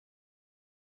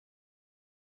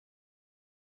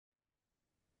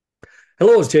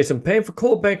Hello, it's Jason Payne for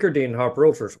Cold Banker Dean Harper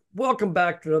Realtors. Welcome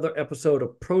back to another episode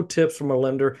of Pro Tips from a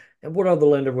Lender. And what other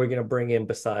lender we're going to bring in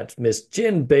besides Miss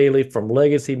Jen Bailey from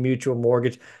Legacy Mutual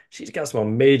Mortgage? She's got some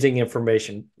amazing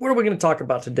information. What are we going to talk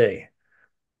about today?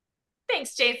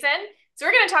 Thanks, Jason. So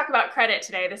we're going to talk about credit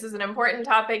today. This is an important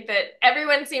topic that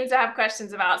everyone seems to have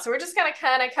questions about. So we're just going to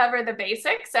kind of cover the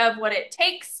basics of what it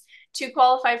takes to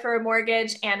qualify for a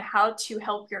mortgage and how to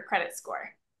help your credit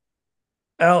score.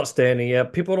 Outstanding. Yeah,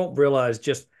 people don't realize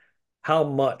just how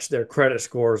much their credit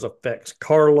scores affects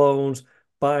car loans,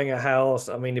 buying a house.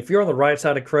 I mean, if you're on the right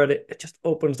side of credit, it just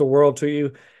opens the world to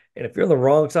you. And if you're on the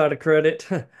wrong side of credit,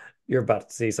 you're about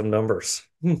to see some numbers.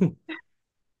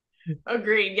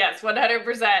 Agreed. Yes,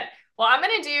 100%. Well, I'm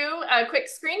going to do a quick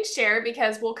screen share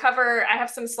because I have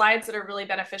some slides that are really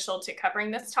beneficial to covering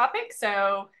this topic.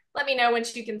 So let me know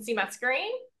once you can see my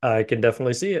screen. I can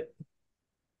definitely see it.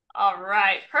 All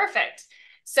right, perfect.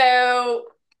 So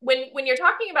when you're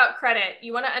talking about credit,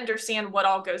 you want to understand what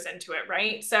all goes into it,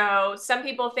 right? So some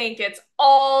people think it's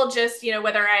all just,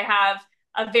 whether I have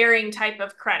a varying type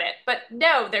of credit. But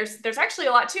no, there's actually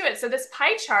a lot to it. So this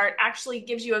pie chart actually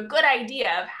gives you a good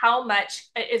idea of how much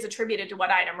is attributed to what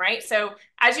item, right? So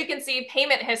as you can see,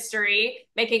 payment history,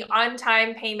 making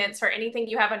on-time payments for anything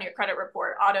you have on your credit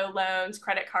report, auto loans,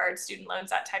 credit cards, student loans,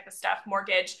 that type of stuff,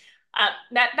 mortgage.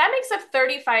 That makes up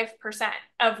 35%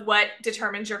 of what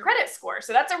determines your credit score.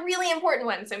 So that's a really important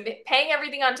one. So paying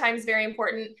everything on time is very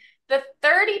important. The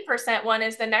 30% one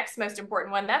is the next most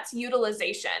important one. That's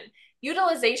utilization.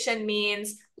 Utilization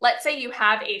means, let's say you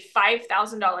have a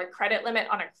 $5,000 credit limit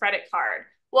on a credit card.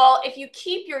 Well, if you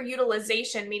keep your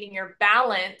utilization, meaning your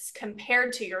balance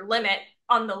compared to your limit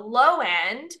on the low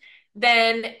end,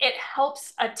 then it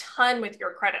helps a ton with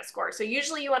your credit score. So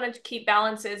usually you want to keep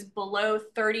balances below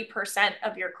 30%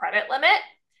 of your credit limit.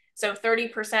 So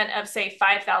 30% of, say,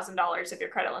 $5,000 if your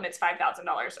credit limit's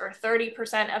 $5,000, or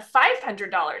 30% of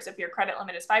 $500 if your credit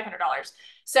limit is $500.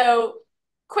 So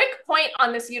quick point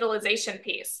on this utilization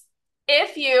piece.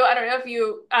 I don't know if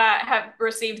you have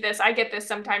received this, I get this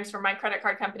sometimes from my credit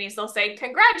card companies. They'll say,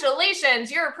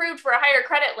 congratulations, you're approved for a higher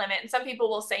credit limit. And some people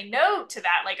will say no to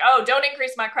that, like, oh, don't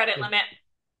increase my credit limit,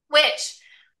 which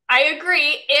I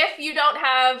agree. If you don't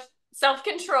have self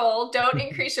control, don't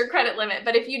increase your credit limit.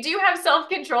 But if you do have self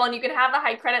control and you can have a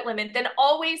high credit limit, then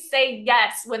always say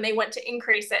yes when they want to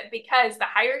increase it, because the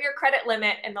higher your credit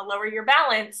limit and the lower your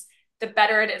balance, the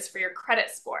better it is for your credit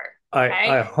score. I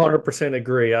Okay. 100%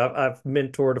 agree. I've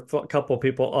mentored a couple of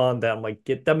people on that. I'm like,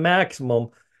 get the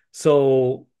maximum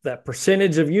so that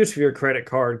percentage of use of your credit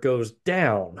card goes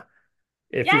down.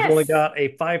 If you've only Yes. got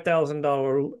a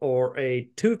 $5,000 or a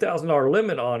 $2,000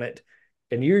 limit on it,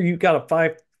 and you got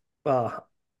uh,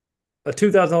 a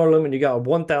 $2,000 limit, and you got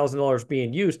 $1,000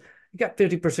 being used, you got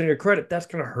 50% of your credit. That's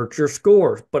going to hurt your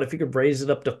scores. But if you could raise it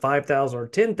up to 5,000 or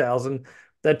 10,000,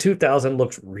 that 2,000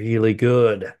 looks really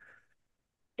good.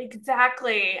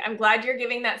 Exactly. I'm glad you're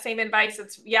giving that same advice.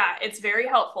 It's very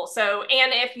helpful. So,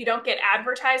 and if you don't get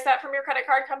advertised that from your credit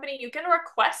card company, you can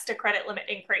request a credit limit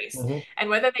increase. Mhm. And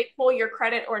whether they pull your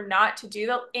credit or not to do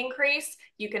the increase,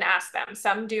 you can ask them.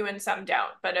 Some do and some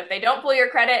don't. But if they don't pull your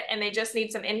credit and they just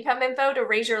need some income info to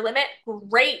raise your limit,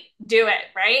 great, do it,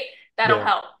 right? That'll Yeah.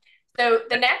 help. So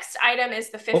the next item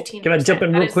is the Oh, can I jump 15%.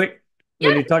 in That real is, quick? yeah,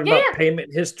 When you talk yeah, about yeah.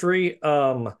 payment history,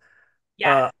 Yeah.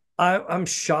 uh, I'm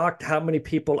shocked how many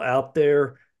people out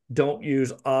there don't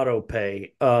use auto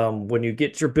pay. When you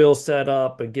get your bill set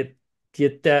up and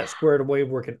get that squared away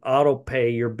where it can auto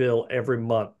pay your bill every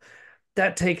month.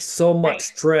 That takes so much Right.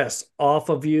 stress off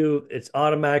of you. It's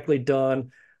automatically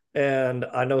done. And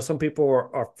I know some people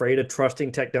are afraid of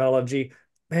trusting technology.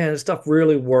 Man, this stuff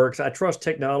really works. I trust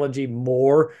technology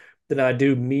more than I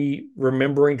do me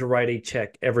remembering to write a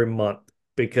check every month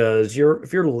because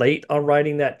if you're late on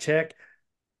writing that check,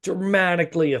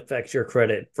 dramatically affects your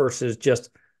credit versus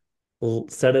just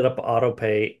set it up auto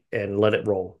pay and let it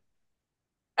roll.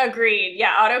 Agreed.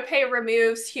 Yeah, auto pay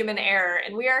removes human error,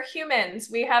 and we are humans.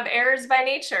 We have errors by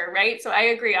nature, right? So I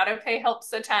agree. Auto pay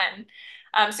helps a ton.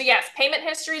 So yes, payment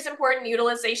history is important.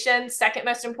 Utilization, second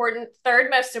most important.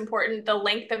 Third most important, the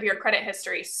length of your credit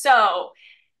history. So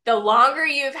the longer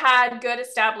you've had good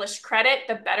established credit,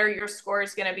 the better your score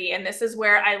is going to be. And this is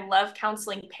where I love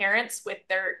counseling parents with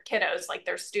their kiddos, like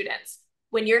their students.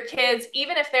 When your kids,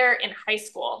 even if they're in high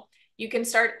school, you can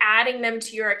start adding them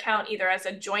to your account either as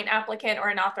a joint applicant or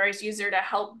an authorized user to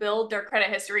help build their credit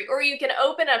history, or you can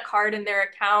open a card in their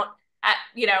account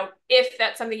if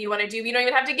that's something you want to do. You don't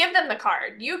even have to give them the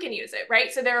card. You can use it,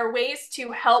 right? So there are ways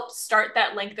to help start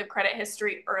that length of credit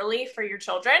history early for your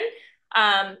children.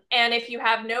 And if you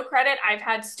have no credit, I've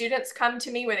had students come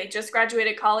to me where they just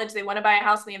graduated college, they want to buy a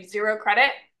house and they have zero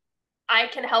credit. I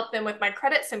can help them with my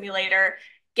credit simulator,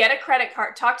 get a credit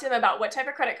card, talk to them about what type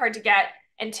of credit card to get.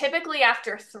 And typically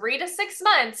after 3 to 6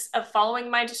 months of following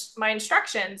my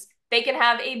instructions, they can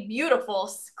have a beautiful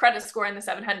credit score in the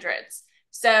 700s.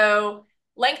 So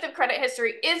length of credit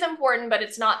history is important, but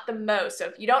it's not the most. So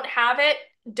if you don't have it,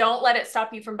 don't let it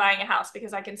stop you from buying a house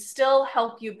because I can still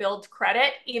help you build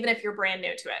credit even if you're brand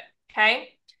new to it. Okay.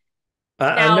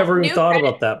 I Now, never even new thought credit,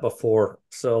 about that before.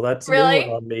 So that's a new one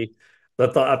really? on me. The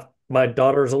thought my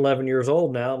daughter's 11 years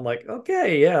old now. I'm like,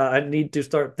 okay, yeah, I need to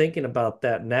start thinking about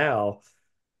that now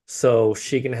so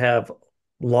she can have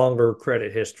longer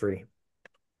credit history.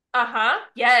 Uh-huh.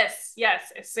 Yes,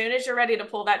 yes. As soon as you're ready to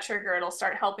pull that trigger, it'll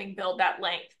start helping build that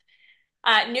length.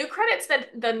 New credit's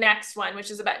the next one,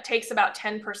 which is about takes about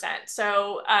 10%.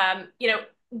 So,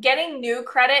 getting new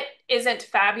credit isn't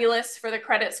fabulous for the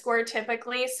credit score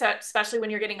typically, so especially when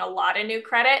you're getting a lot of new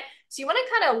credit. So you want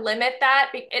to kind of limit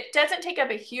that. It doesn't take up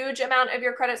a huge amount of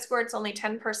your credit score. It's only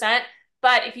 10%.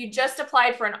 But if you just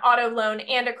applied for an auto loan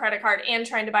and a credit card and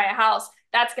trying to buy a house,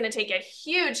 that's going to take a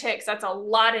huge hit because that's a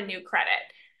lot of new credit.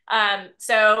 And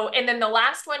then the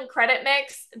last one, credit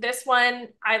mix. This one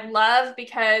I love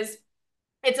because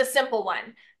it's a simple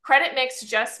one. Credit mix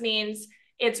just means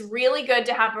it's really good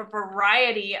to have a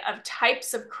variety of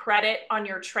types of credit on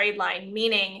your trade line,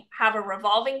 meaning have a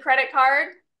revolving credit card,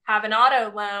 have an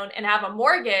auto loan, and have a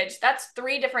mortgage. That's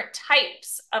three different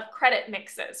types of credit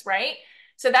mixes, right?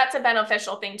 So that's a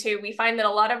beneficial thing too. We find that a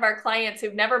lot of our clients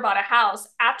who've never bought a house,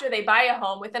 after they buy a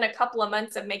home, within a couple of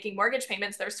months of making mortgage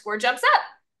payments, their score jumps up.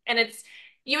 And it's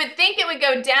you would think it would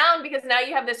go down because now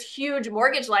you have this huge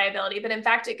mortgage liability, but in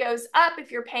fact, it goes up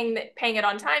if you're paying it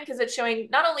on time because it's showing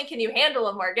not only can you handle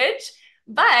a mortgage,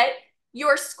 but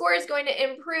your score is going to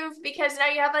improve because now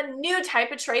you have a new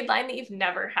type of trade line that you've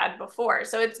never had before.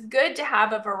 So it's good to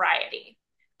have a variety.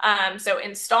 So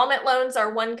installment loans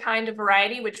are one kind of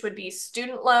variety, which would be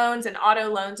student loans and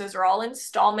auto loans. Those are all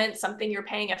installments, something you're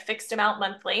paying a fixed amount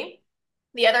monthly.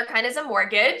 The other kind is a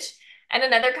mortgage, and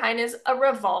another kind is a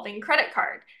revolving credit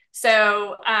card.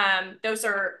 So those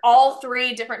are all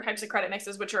three different types of credit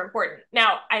mixes, which are important.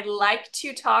 Now, I like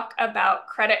to talk about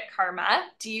Credit Karma.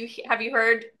 Have you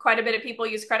heard quite a bit of people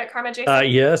use Credit Karma,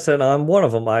 Jason? Yes, and I'm one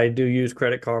of them. I do use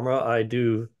Credit Karma. I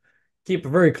do keep a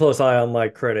very close eye on my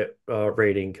credit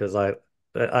rating because I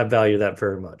value that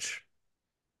very much.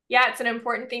 Yeah, it's an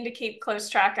important thing to keep close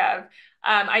track of.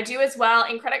 I do as well,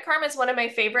 and Credit Karma is one of my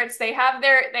favorites. They have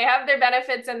their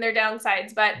benefits and their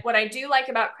downsides, but what I do like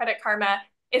about Credit Karma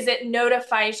is it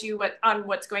notifies you on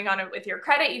what's going on with your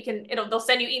credit. They'll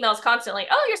send you emails constantly.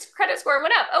 Oh, your credit score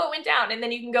went up. Oh, it went down, and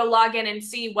then you can go log in and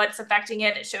see what's affecting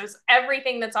it. It shows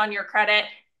everything that's on your credit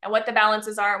and what the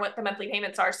balances are and what the monthly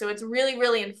payments are. So it's really,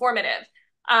 really informative.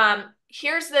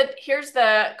 Here's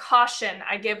the caution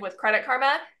I give with Credit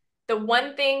Karma. The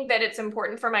one thing that it's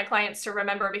important for my clients to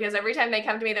remember, because every time they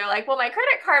come to me, they're like, well, my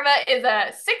Credit Karma is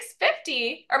a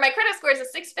 650, or my credit score is a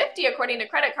 650 according to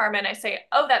Credit Karma. And I say,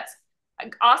 oh, that's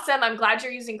awesome. I'm glad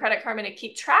you're using Credit Karma to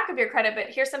keep track of your credit.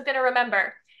 But here's something to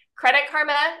remember. Credit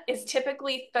Karma is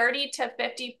typically 30 to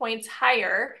 50 points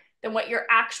higher than what your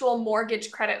actual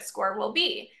mortgage credit score will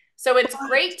be. So it's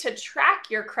great to track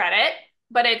your credit,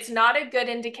 but it's not a good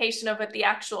indication of what the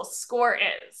actual score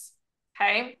is.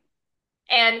 Okay.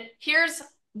 And here's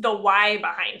the why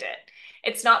behind it.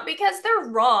 It's not because they're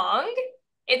wrong.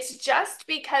 It's just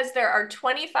because there are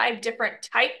 25 different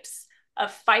types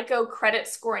of FICO credit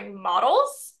scoring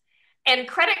models. And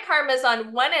Credit Karma is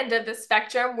on one end of the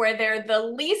spectrum where they're the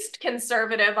least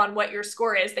conservative on what your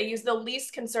score is. They use the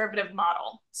least conservative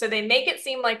model. So they make it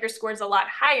seem like your score is a lot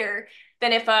higher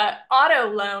than if a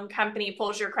auto loan company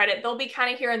pulls your credit. They'll be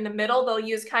kind of here in the middle. They'll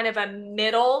use kind of a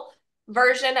middle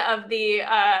version of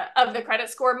the credit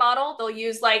score model. They'll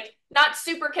use like not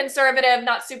super conservative,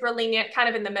 not super lenient, kind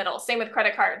of in the middle. Same with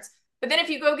credit cards. But then if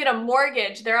you go get a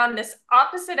mortgage, they're on this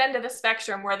opposite end of the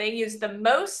spectrum where they use the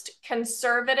most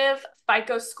conservative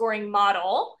FICO scoring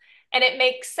model. And it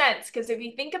makes sense because if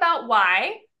you think about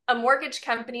why, a mortgage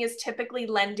company is typically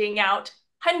lending out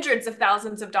hundreds of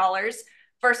thousands of dollars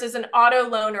versus an auto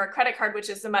loan or a credit card, which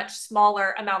is a much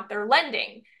smaller amount they're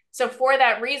lending. So for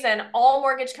that reason, all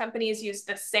mortgage companies use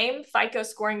the same FICO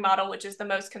scoring model, which is the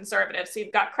most conservative. So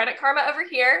you've got Credit Karma over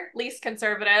here, least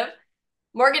conservative.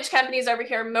 Mortgage companies over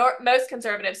here, most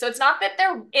conservative. So it's not that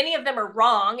any of them are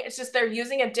wrong. It's just they're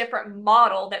using a different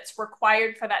model that's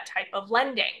required for that type of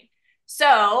lending.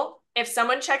 So if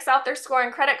someone checks out their score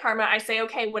in Credit Karma, I say,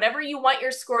 okay, whatever you want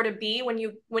your score to be when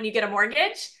you get a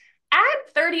mortgage,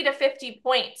 add 30 to 50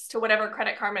 points to whatever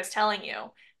Credit Karma is telling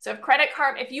you. So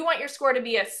if you want your score to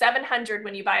be a 700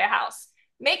 when you buy a house,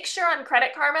 make sure on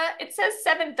Credit Karma it says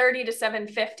 730 to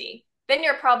 750. Then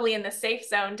you're probably in the safe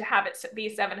zone to have it be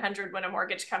 700 when a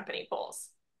mortgage company pulls.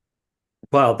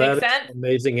 Wow, Make that is sense?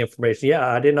 amazing information. Yeah,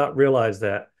 I did not realize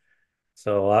that.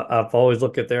 So I've always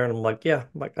looked at there and I'm like, yeah,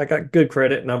 like I got good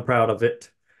credit and I'm proud of it.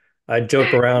 I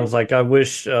joke around, it's like I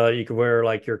wish you could wear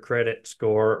like your credit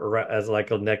score as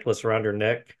like a necklace around your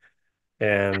neck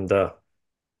and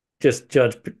just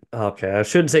judge. Okay, I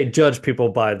shouldn't say judge people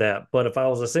by that, but if I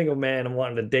was a single man and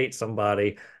wanted to date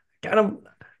somebody, kind of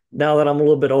now that I'm a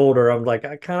little bit older, I'm like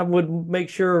I kind of would make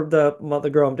sure the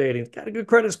girl I'm dating got a good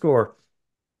credit score.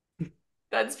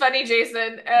 That's funny,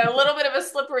 Jason. A little bit of a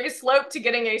slippery slope to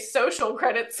getting a social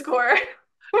credit score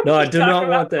when No, I we do talk not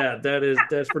about want that.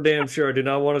 That's for damn sure. I do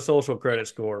not want a social credit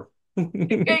score. good,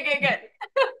 good, good.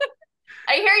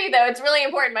 I hear you though. It's really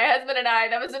important. My husband and I,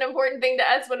 that was an important thing to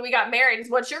us when we got married is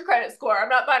what's your credit score? I'm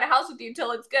not buying a house with you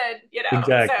till it's good, you know. So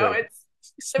Exactly.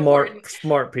 it's important.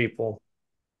 Smart people.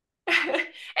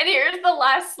 And here's the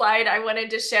last slide I wanted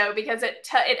to show because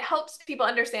it helps people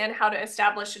understand how to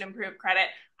establish and improve credit.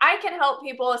 I can help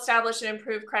people establish and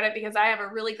improve credit because I have a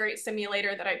really great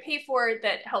simulator that I pay for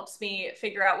that helps me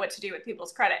figure out what to do with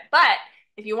people's credit. But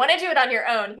if you want to do it on your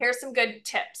own, here's some good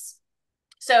tips.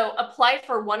 So apply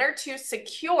for one or two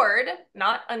secured,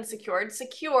 not unsecured,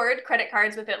 secured credit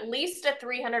cards with at least a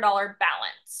 $300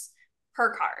 balance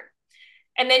per card.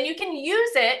 And then you can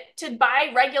use it to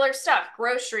buy regular stuff,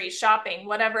 groceries, shopping,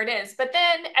 whatever it is. But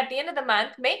then at the end of the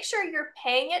month, make sure you're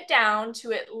paying it down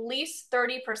to at least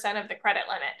 30% of the credit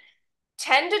limit.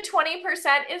 10 to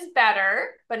 20% is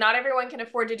better, but not everyone can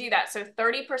afford to do that. So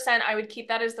 30%, I would keep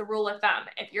that as the rule of thumb.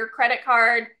 If your credit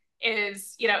card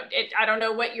is, I don't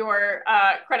know what your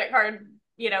credit card,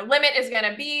 limit is going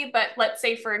to be, but let's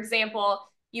say, for example,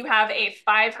 you have a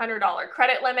 $500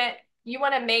 credit limit. You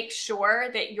want to make sure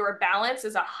that your balance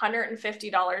is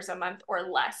 $150 a month or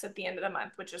less at the end of the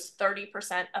month, which is 30%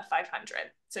 of 500.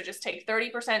 So just take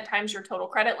 30% times your total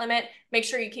credit limit. Make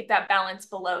sure you keep that balance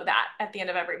below that at the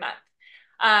end of every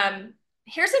month.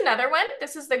 Here's another one.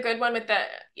 This is the good one with the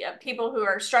people who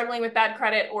are struggling with bad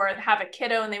credit or have a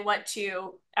kiddo and they want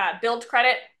to build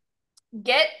credit.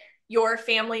 Get your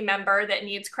family member that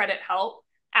needs credit help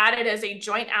added as a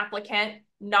joint applicant,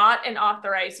 not an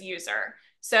authorized user.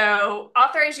 So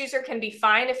authorized user can be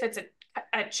fine if it's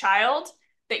a child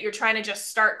that you're trying to just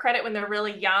start credit when they're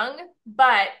really young.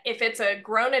 But if it's a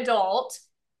grown adult,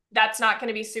 that's not going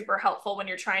to be super helpful when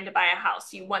you're trying to buy a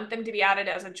house. You want them to be added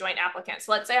as a joint applicant.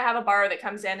 So let's say I have a borrower that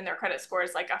comes in and their credit score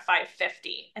is like a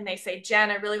 550. And they say,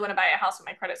 Jen, I really want to buy a house when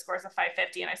my credit score is a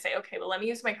 550. And I say, okay, well, let me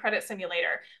use my credit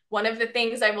simulator. One of the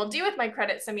things I will do with my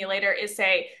credit simulator is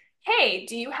say, hey,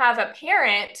 do you have a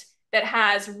parent that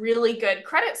has really good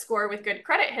credit score with good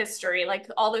credit history? Like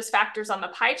all those factors on the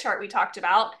pie chart we talked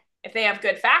about. If they have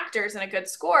good factors and a good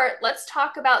score, let's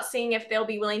talk about seeing if they'll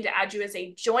be willing to add you as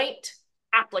a joint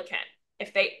applicant.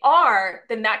 If they are,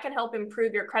 then that can help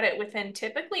improve your credit within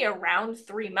typically around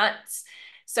 3 months.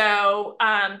 So,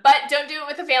 but don't do it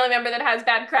with a family member that has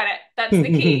bad credit. That's the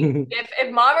key.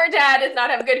 If mom or dad does not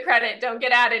have good credit, don't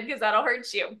get added because that'll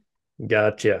hurt you.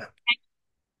 Gotcha.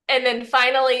 And then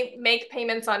finally, make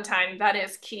payments on time. That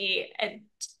is key. And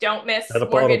don't Set miss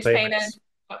up auto mortgage payments.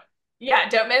 payments. Yeah,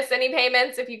 don't miss any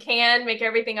payments if you can. Make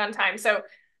everything on time. So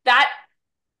that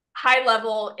high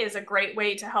level is a great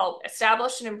way to help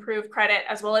establish and improve credit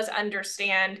as well as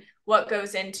understand what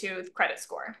goes into the credit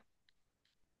score.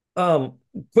 Um,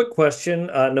 Quick question.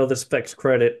 I know this affects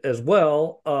credit as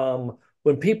well.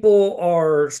 When people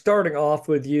are starting off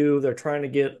with you, they're trying to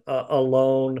get a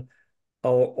loan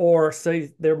or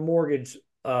say their mortgage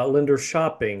lender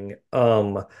shopping.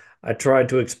 I tried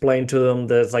to explain to them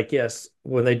that it's like, yes,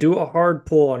 when they do a hard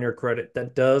pull on your credit,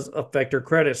 that does affect your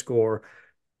credit score.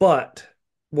 But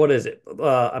what is it?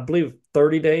 I believe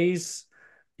 30 days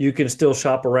you can still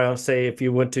shop around. Say if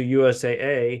you went to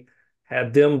USAA,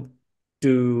 have them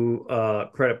do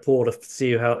credit pull to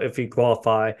see how if you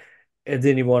qualify, and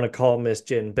then you want to call Miss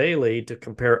Jen Bailey to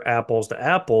compare apples to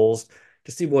apples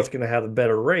to see what's going to have a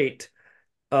better rate.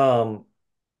 Um,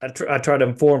 I try to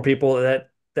inform people that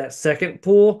that second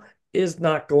pull is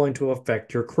not going to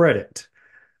affect your credit.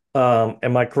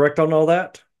 Am I correct on all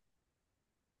that?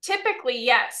 Typically,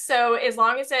 yes. So as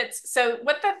long as so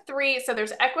with the three, so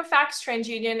there's Equifax,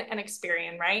 TransUnion, and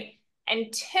Experian, right?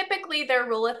 And typically their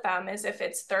rule of thumb is if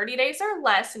it's 30 days or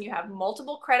less and you have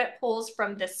multiple credit pulls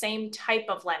from the same type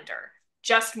of lender,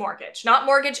 just mortgage, not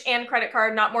mortgage and credit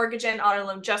card, not mortgage and auto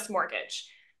loan, just mortgage.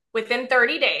 Within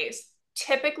 30 days,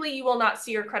 typically you will not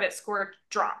see your credit score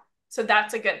drop. So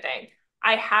that's a good thing.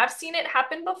 I have seen it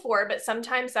happen before, but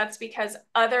sometimes that's because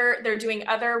they're doing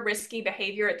other risky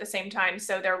behavior at the same time.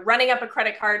 So they're running up a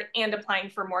credit card and applying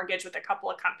for mortgage with a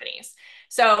couple of companies.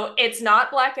 So it's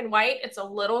not black and white, it's a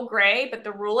little gray, but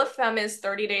the rule of thumb is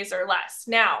 30 days or less.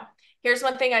 Now, here's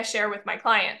one thing I share with my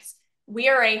clients. We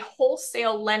are a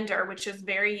wholesale lender, which is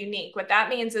very unique. What that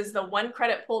means is the one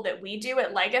credit pull that we do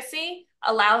at Legacy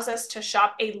allows us to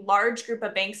shop a large group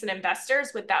of banks and investors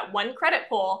with that one credit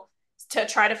pull to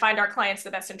try to find our clients the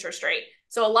best interest rate.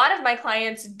 So a lot of my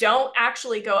clients don't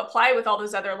actually go apply with all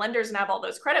those other lenders and have all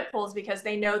those credit pulls because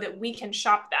they know that we can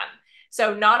shop them.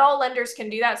 So not all lenders can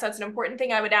do that. So that's an important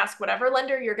thing I would ask. Whatever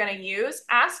lender you're going to use,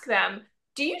 ask them,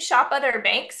 do you shop other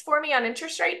banks for me on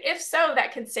interest rate? If so,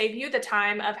 that could save you the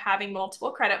time of having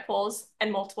multiple credit pulls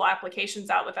and multiple applications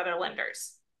out with other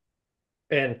lenders.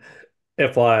 And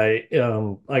if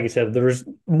like I said, there's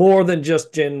more than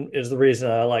just Jen is the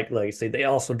reason I like Legacy. They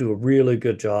also do a really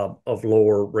good job of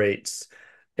lower rates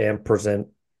and present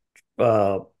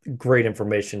uh, great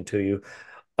information to you.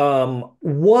 One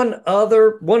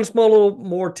small little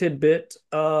more tidbit.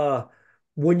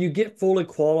 When you get fully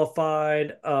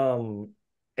qualified,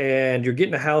 and you're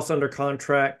getting a house under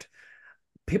contract,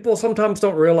 people sometimes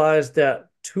don't realize that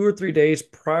 2 or 3 days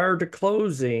prior to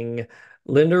closing,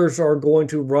 lenders are going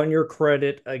to run your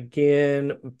credit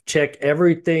again, check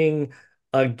everything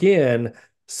again.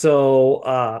 So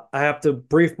I have to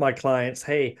brief my clients,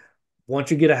 hey, once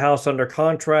you get a house under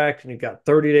contract and you've got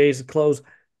 30 days to close,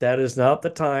 that is not the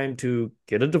time to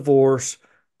get a divorce,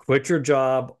 quit your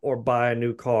job, or buy a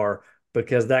new car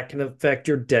because that can affect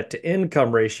your debt to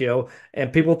income ratio.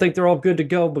 And people think they're all good to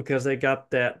go because they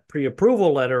got that pre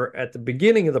approval letter at the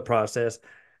beginning of the process,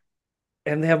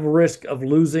 and they have a risk of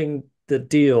losing the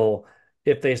deal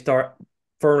if they start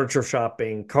furniture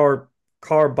shopping, car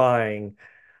buying,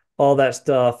 all that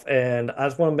stuff. And I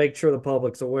just want to make sure the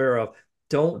public's aware of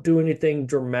don't do anything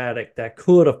dramatic that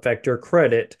could affect your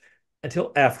credit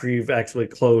until after you've actually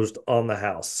closed on the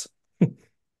house.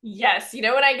 Yes, you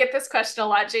know when I get this question a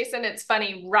lot, Jason, it's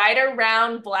funny. Right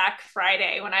around Black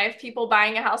Friday, when I have people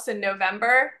buying a house in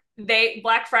November, they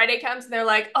Black Friday comes and they're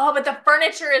like, "Oh, but the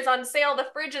furniture is on sale, the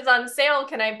fridge is on sale.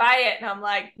 Can I buy it?" And I'm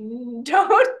like, Don't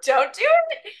do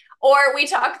it." Or we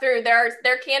talk through there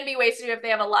can be ways to do it if they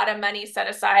have a lot of money set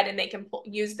aside and they can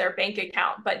use their bank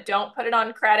account, but don't put it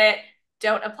on credit.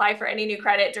 Don't apply for any new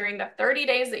credit during the 30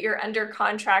 days that you're under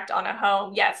contract on a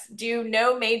home. Yes, do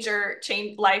no major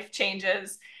life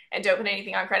changes and don't put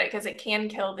anything on credit because it can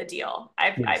kill the deal.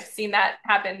 I've Yes. seen that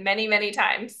happen many, many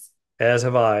times. As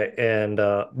have I, and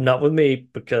not with me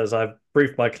because I've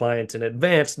briefed my clients in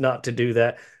advance not to do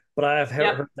that. But I have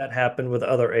Yep. heard that happen with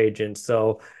other agents.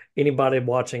 So anybody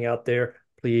watching out there,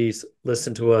 please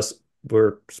listen to us.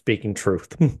 We're speaking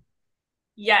truth.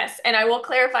 Yes. And I will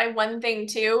clarify one thing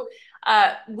too.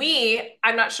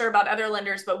 I'm not sure about other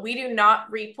lenders, but we do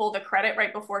not re-pull the credit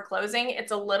right before closing.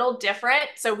 It's a little different.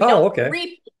 So we Oh, don't okay.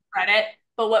 re-pull credit,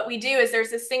 but what we do is there's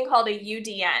this thing called a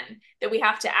UDN that we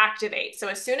have to activate. So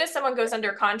as soon as someone goes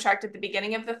under contract at the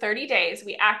beginning of the 30 days,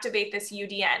 we activate this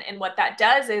UDN. And what that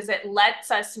does is it lets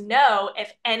us know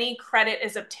if any credit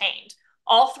is obtained.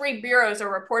 All three bureaus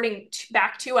are reporting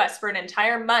back to us for an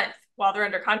entire month while they're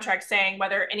under contract saying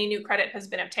whether any new credit has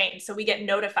been obtained. So we get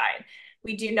notified.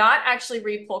 We do not actually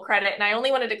re-pull credit. And I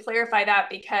only wanted to clarify that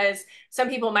because some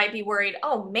people might be worried,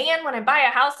 oh man, when I buy a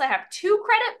house, I have two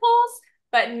credit pulls.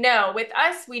 But no, with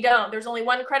us, we don't. There's only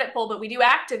one credit pull, but we do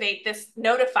activate this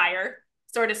notifier,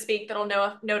 so to speak, that'll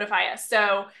notify us.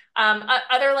 So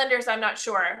other lenders, I'm not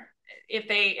sure if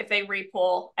they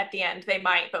re-pull at the end. They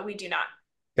might, but we do not.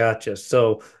 Gotcha.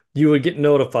 So you would get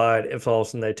notified if all of a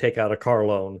sudden they take out a car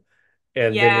loan,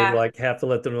 and then you Yeah, like have to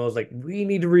let them know it's like we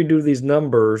need to redo these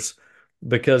numbers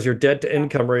because your debt to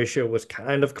income ratio was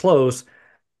kind of close,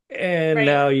 and right.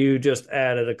 now you just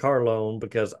added a car loan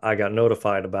because I got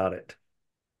notified about it.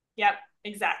 Yep,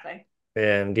 exactly.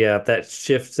 And yeah, if that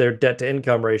shifts their debt to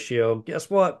income ratio, guess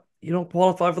what? You don't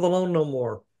qualify for the loan no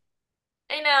more.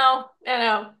 I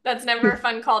know. That's never a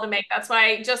fun call to make. That's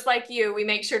why, just like you, we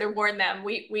make sure to warn them.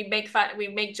 We make fun, we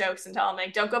make jokes and tell them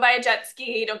like, don't go buy a jet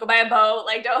ski, don't go buy a boat,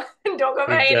 like don't don't go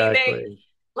buy anything. Exactly.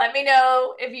 Let me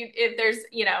know if there's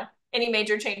any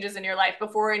major changes in your life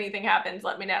before anything happens.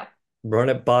 Let me know. Run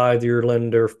it by your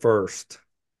lender first.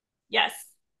 Yes.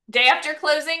 Day after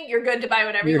closing, you're good to buy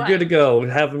whatever you You're want. good to go.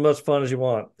 Have as much fun as you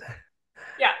want.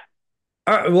 Yeah.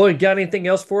 All right. Well, you got anything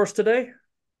else for us today?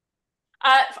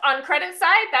 On credit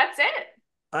side, that's it.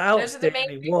 Those are the main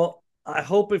Outstanding. things. Well, I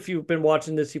hope if you've been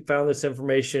watching this, you found this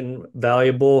information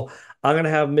valuable. I'm going to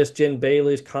have Miss Jen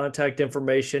Bailey's contact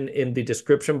information in the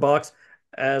description box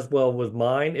as well with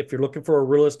mine. If you're looking for a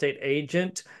real estate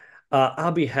agent,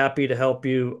 I'll be happy to help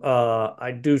you.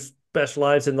 I do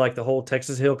specialize in like the whole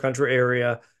Texas Hill Country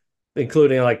area,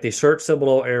 including like the Church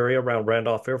Cibolo area around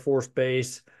Randolph Air Force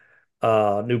Base,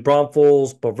 New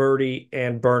Braunfels, Bulverde,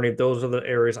 and Bernie. Those are the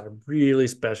areas I really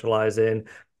specialize in.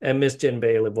 And Miss Jen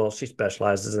Bailey, well, she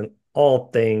specializes in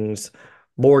all things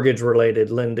mortgage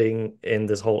related lending in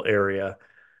this whole area.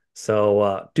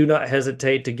 So do not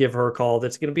hesitate to give her a call.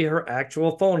 That's going to be her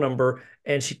actual phone number.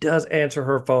 And she does answer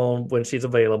her phone when she's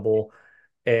available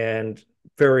and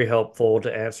very helpful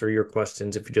to answer your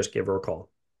questions if you just give her a call.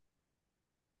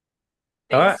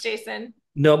 All right. Thanks, Jason.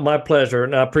 No, my pleasure.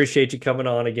 And I appreciate you coming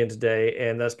on again today.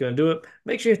 And that's going to do it.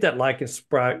 Make sure you hit that like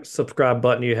and subscribe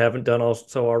button you haven't done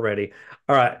also already.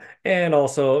 All right. And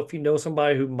also, if you know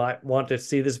somebody who might want to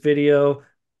see this video,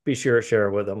 be sure to share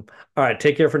it with them. All right.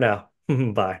 Take care for now.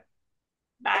 Bye.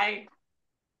 Bye.